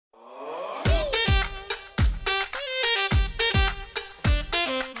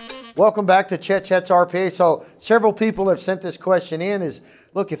Welcome back to Chet's RPA. So several people have sent this question in is,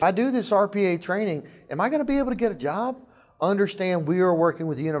 look, if I do this RPA training, am I going to be able to get a job? Understand we are working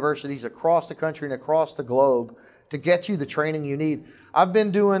with universities across the country and across the globe to get you the training you need. I've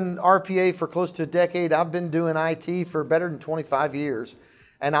been doing RPA for close to a decade. I've been doing IT for better than 25 years.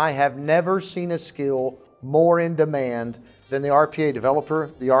 And I have never seen a skill more in demand than the RPA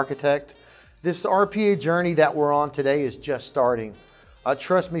developer, the architect. This RPA journey that we're on today is just starting.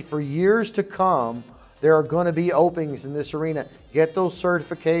 Trust me, for years to come, there are going to be openings in this arena. Get those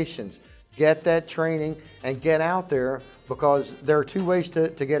certifications, get that training, and get out there, because there are two ways to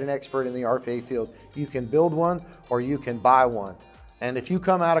get an expert in the RPA field. You can build one or you can buy one. And if you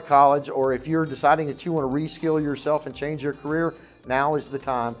come out of college, or if you're deciding that you want to reskill yourself and change your career, now is the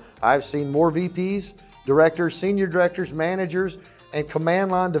time. I've seen more VPs, directors, senior directors, managers, and command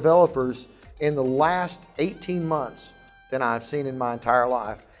line developers in the last 18 months than I've seen in my entire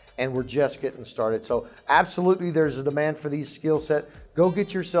life. And we're just getting started. So absolutely there's a demand for these skill set. Go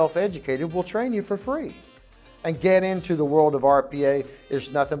get yourself educated. We'll train you for free. And get into the world of RPA.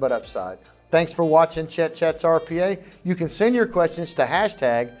 There's nothing but upside. Thanks for watching Chet's RPA. You can send your questions to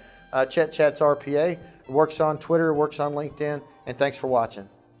hashtag Chet's RPA. It works on Twitter, it works on LinkedIn, and thanks for watching.